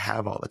 because I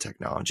have all the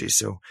technology.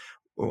 So,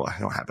 I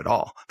don't have it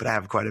all, but I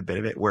have quite a bit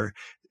of it, where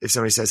if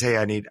somebody says, hey,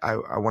 I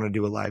want to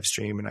do a live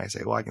stream, and I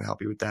say, well, I can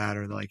help you with that.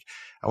 Or like,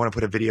 I want to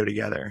put a video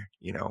together,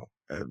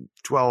 a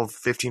 12,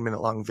 15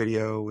 minute long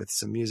video with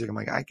some music. I'm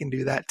like, I can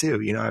do that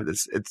too.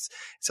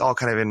 It's all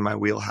kind of in my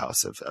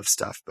wheelhouse of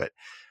stuff. But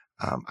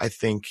I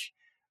think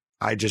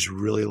I just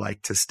really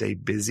like to stay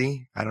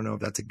busy. I don't know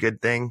if that's a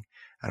good thing.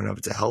 I don't know if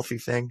it's a healthy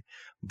thing,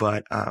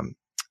 but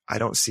I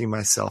don't see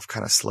myself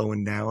kind of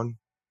slowing down,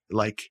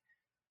 like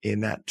in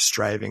that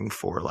striving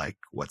for like,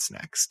 what's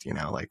next,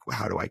 like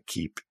how do I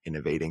keep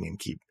innovating and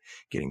keep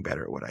getting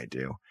better at what I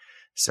do?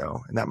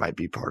 So, and that might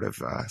be part of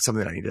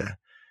something that I need to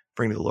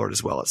bring to the Lord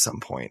as well at some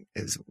point,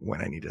 is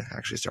when I need to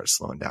actually start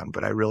slowing down.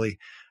 But I'm really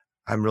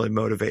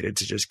motivated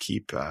to just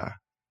keep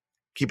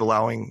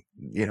allowing,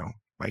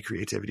 my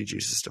creativity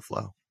juices to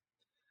flow.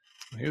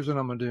 Here's what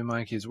I'm going to do,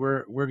 Mikey, is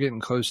we're getting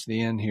close to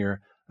the end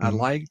here. I'd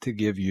like to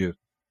give you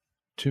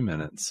 2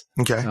 minutes.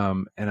 Okay.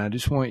 And I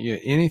just want you,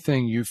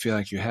 anything you feel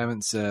like you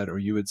haven't said, or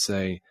you would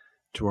say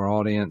to our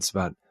audience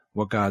about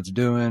what God's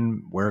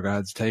doing, where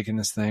God's taking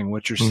this thing,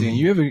 what you're seeing.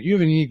 You have a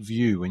unique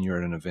view when you're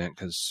at an event,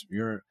 because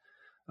you're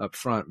up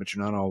front, but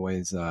you're not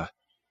always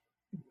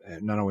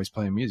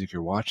playing music.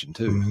 You're watching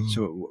too.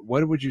 So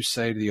what would you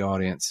say to the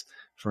audience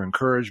for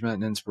encouragement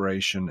and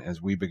inspiration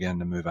as we begin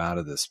to move out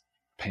of this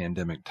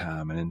pandemic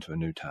time and into a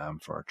new time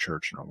for our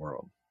church and our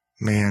world?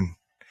 Man,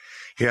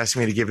 you're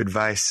asking me to give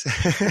advice.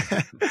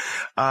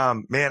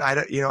 Man,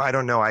 I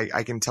don't know.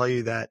 I can tell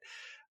you that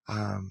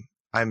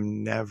I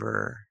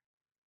never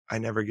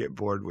get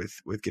bored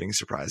with getting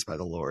surprised by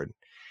the Lord.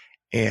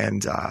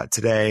 And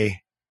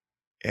today,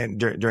 and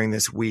during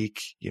this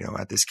week,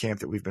 at this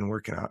camp that we've been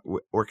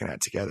working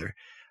at together,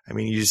 I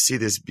mean, you just see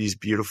these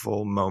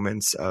beautiful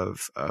moments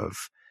of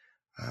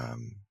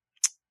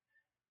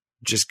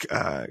just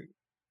I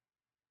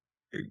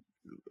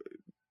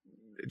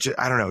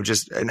don't know,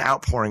 just an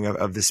outpouring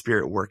of the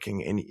Spirit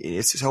working. And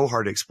it's so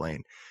hard to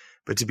explain,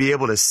 but to be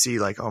able to see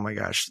like, oh my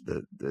gosh,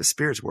 the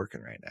Spirit's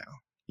working right now,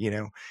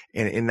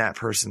 in that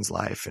person's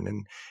life.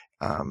 And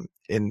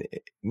in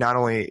not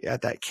only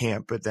at that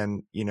camp, but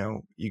then,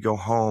 you go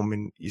home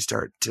and you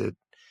start to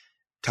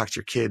talk to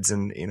your kids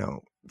and,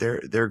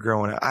 they're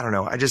growing up. I don't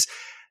know.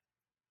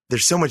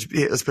 There's so much,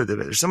 let's put it this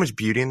way, there's so much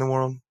beauty in the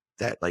world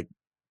that like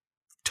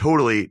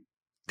totally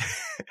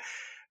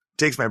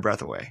takes my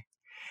breath away.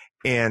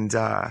 And,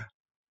 I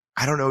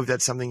don't know if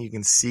that's something you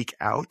can seek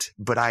out,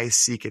 but I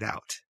seek it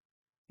out.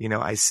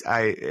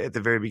 I at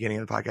the very beginning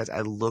of the podcast,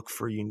 I look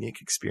for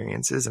unique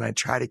experiences and I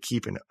try to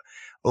keep an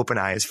open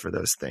eyes for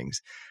those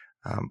things.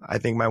 I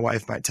think my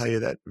wife might tell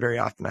you that very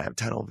often I have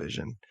tunnel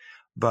vision,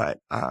 but,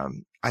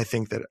 I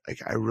think that like,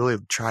 I really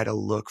try to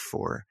look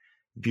for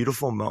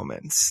beautiful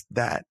moments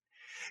that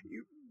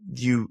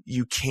you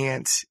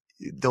can't,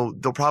 they'll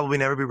probably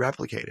never be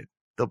replicated.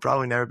 They'll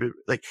probably never be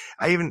like,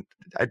 I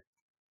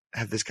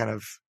have this kind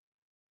of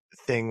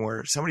thing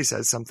where somebody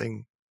says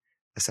something,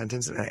 a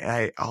sentence,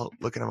 and I'll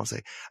look at them, I'll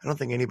say, I don't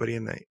think anybody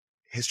in the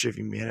history of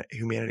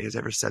humanity has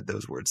ever said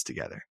those words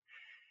together.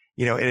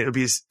 And it'll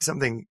be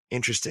something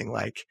interesting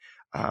like,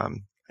 I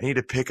need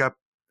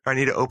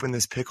to open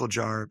this pickle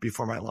jar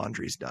before my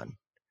laundry's done.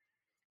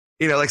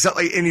 Like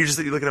something, and you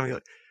look at them and you're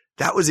like,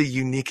 that was a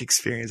unique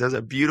experience. That was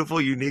a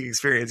beautiful, unique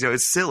experience.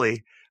 It's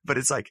silly, but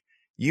it's like,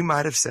 you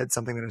might have said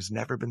something that has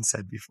never been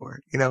said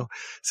before,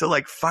 So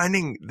like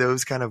finding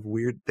those kind of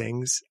weird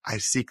things, I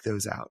seek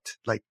those out.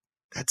 Like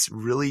that's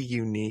really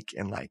unique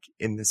and like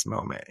in this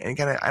moment and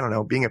kind of, I don't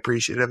know, being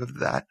appreciative of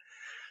that.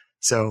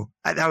 So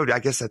I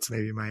guess that's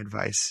maybe my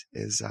advice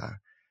is,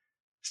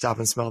 stop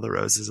and smell the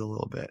roses a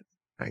little bit,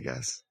 I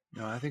guess.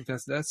 No, I think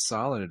that's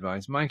solid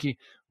advice. Mikey,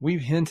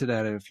 we've hinted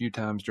at it a few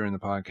times during the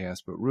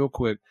podcast, but real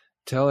quick,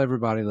 tell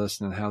everybody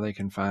listening how they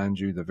can find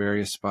you, the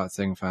various spots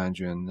they can find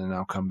you, and then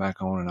I'll come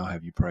back on and I'll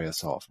have you pray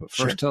us off. But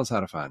first, Tell us how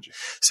to find you.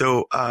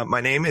 So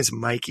my name is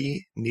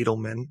Mikey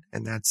Needleman,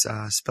 and that's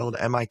spelled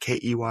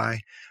Mikey. I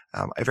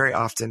very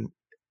often,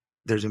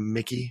 there's a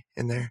Mickey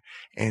in there,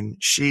 and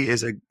she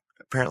is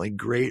apparently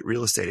great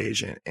real estate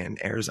agent in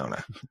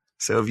Arizona.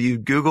 So if you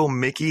Google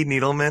Mickey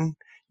Needleman,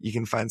 you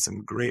can find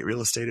some great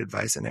real estate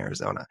advice in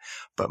Arizona.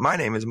 But my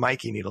name is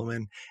Mikey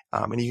Needleman,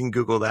 and you can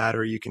Google that,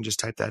 or you can just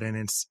type that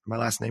in. My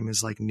last name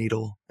is like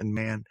Needle and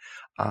Man.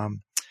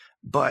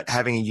 But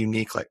having a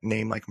unique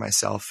name like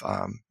myself,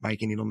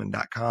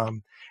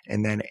 MikeyNeedleman.com,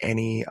 and then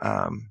any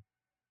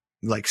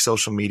like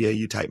social media,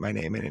 you type my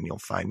name in and you'll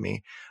find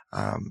me.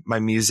 My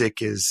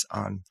music is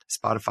on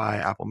Spotify,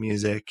 Apple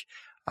Music,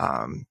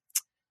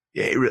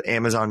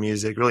 Amazon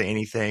Music, really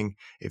anything.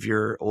 If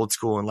you're old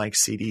school and like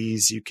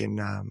CDs, you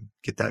can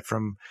get that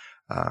from,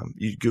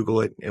 you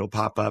Google it, it'll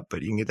pop up,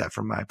 but you can get that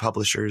from my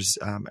publishers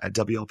at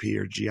WLP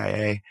or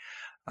GIA.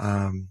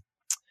 I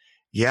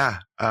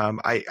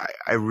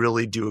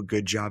really do a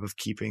good job of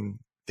keeping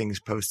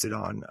things posted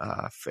on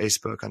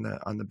Facebook,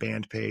 on the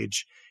band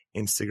page,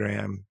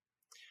 Instagram,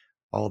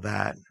 all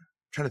that. I'm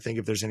trying to think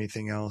if there's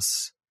anything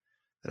else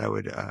that I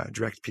would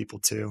direct people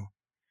to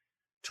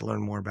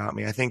learn more about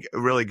me. I think a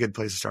really good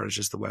place to start is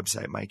just the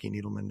website,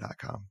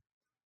 MikeyNeedleman.com.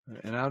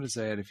 And I'll just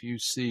add, if you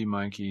see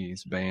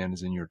Mikey's band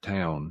is in your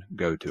town,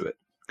 go to it.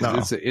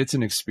 Because it's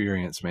an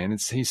experience, man.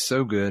 He's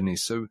so good and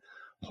he's so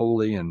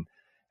holy and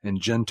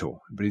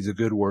gentle, but he's a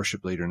good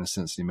worship leader in a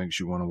sense that he makes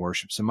you want to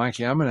worship. So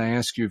Mikey, I'm going to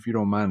ask you if you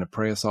don't mind to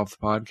pray us off the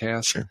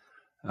podcast. Sure.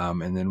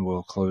 And then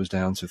we'll close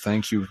down. So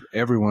thank you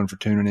everyone for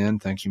tuning in.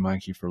 Thank you,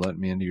 Mikey, for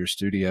letting me into your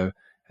studio,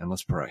 and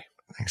let's pray.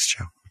 Thanks,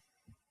 Joe.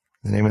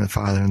 In the name of the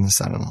Father and the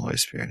Son and the Holy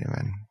Spirit.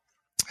 Amen.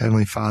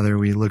 Heavenly Father,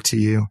 we look to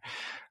you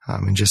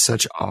in just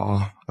such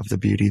awe of the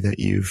beauty that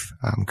you've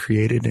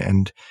created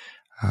and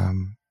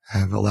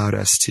have allowed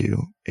us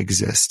to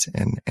exist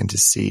and to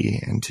see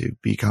and to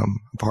become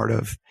a part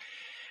of.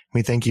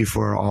 We thank you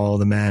for all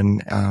the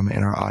men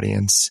in our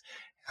audience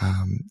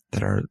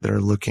that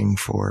are looking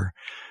for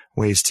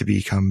ways to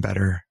become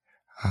better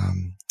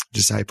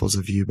disciples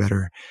of you,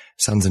 better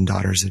sons and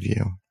daughters of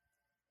you.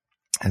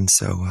 And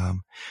so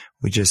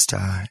we just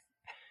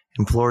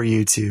implore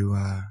you to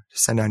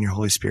send down your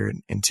Holy Spirit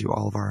into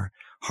all of our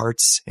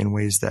hearts in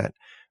ways that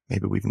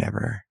maybe we've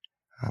never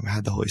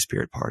had the Holy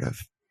Spirit part of.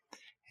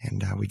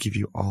 And we give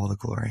you all the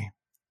glory.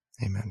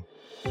 Amen.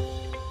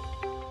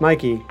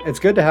 Mikey, it's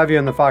good to have you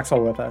in the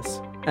foxhole with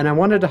us. And I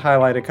wanted to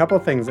highlight a couple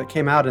things that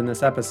came out in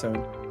this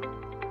episode.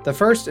 The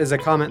first is a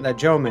comment that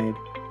Joe made,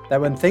 that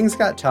when things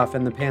got tough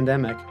in the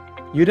pandemic,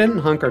 you didn't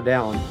hunker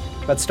down,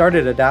 but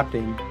started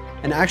adapting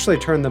and actually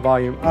turned the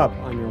volume up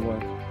on your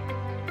work.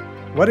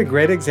 What a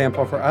great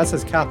example for us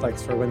as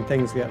Catholics for when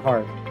things get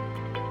hard.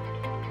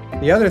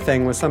 The other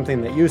thing was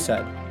something that you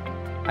said.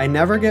 I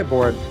never get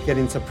bored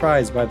getting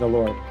surprised by the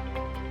Lord.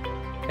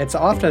 It's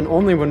often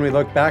only when we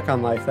look back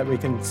on life that we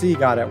can see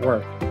God at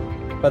work,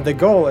 but the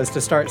goal is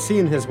to start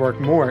seeing His work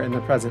more in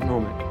the present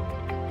moment.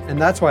 And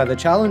that's why the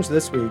challenge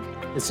this week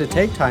is to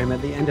take time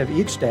at the end of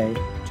each day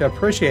to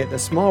appreciate the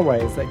small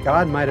ways that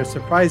God might have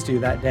surprised you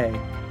that day,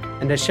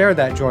 and to share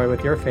that joy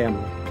with your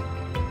family.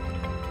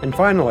 And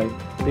finally,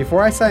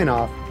 before I sign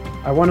off,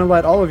 I want to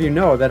let all of you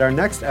know that our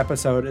next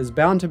episode is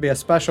bound to be a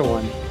special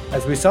one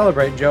as we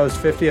celebrate Joe's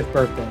 50th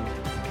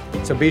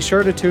birthday. So be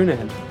sure to tune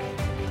in.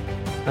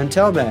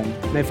 Until then,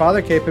 may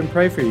Father Capon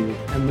pray for you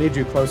and lead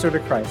you closer to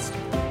Christ.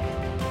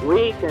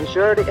 We can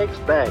surely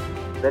expect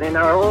that in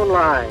our own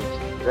lives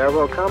there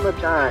will come a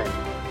time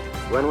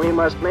when we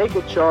must make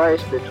a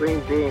choice between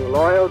being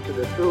loyal to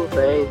the true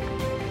faith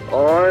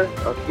or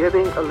of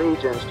giving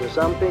allegiance to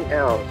something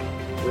else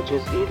which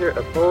is either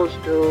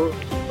opposed to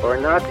or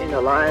not in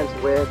alliance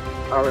with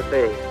our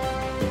faith.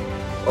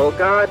 O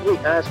God, we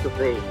ask of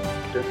Thee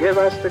to give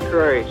us the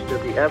courage to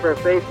be ever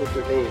faithful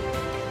to Thee.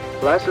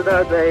 Blessed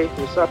are they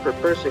who suffer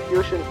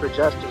persecution for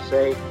justice'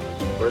 sake,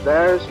 for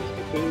theirs is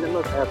the kingdom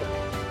of heaven.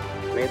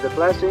 May the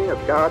blessing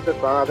of God the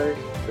Father,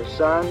 the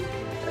Son,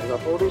 and the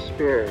Holy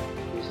Spirit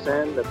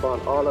descend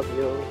upon all of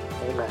you.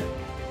 Amen.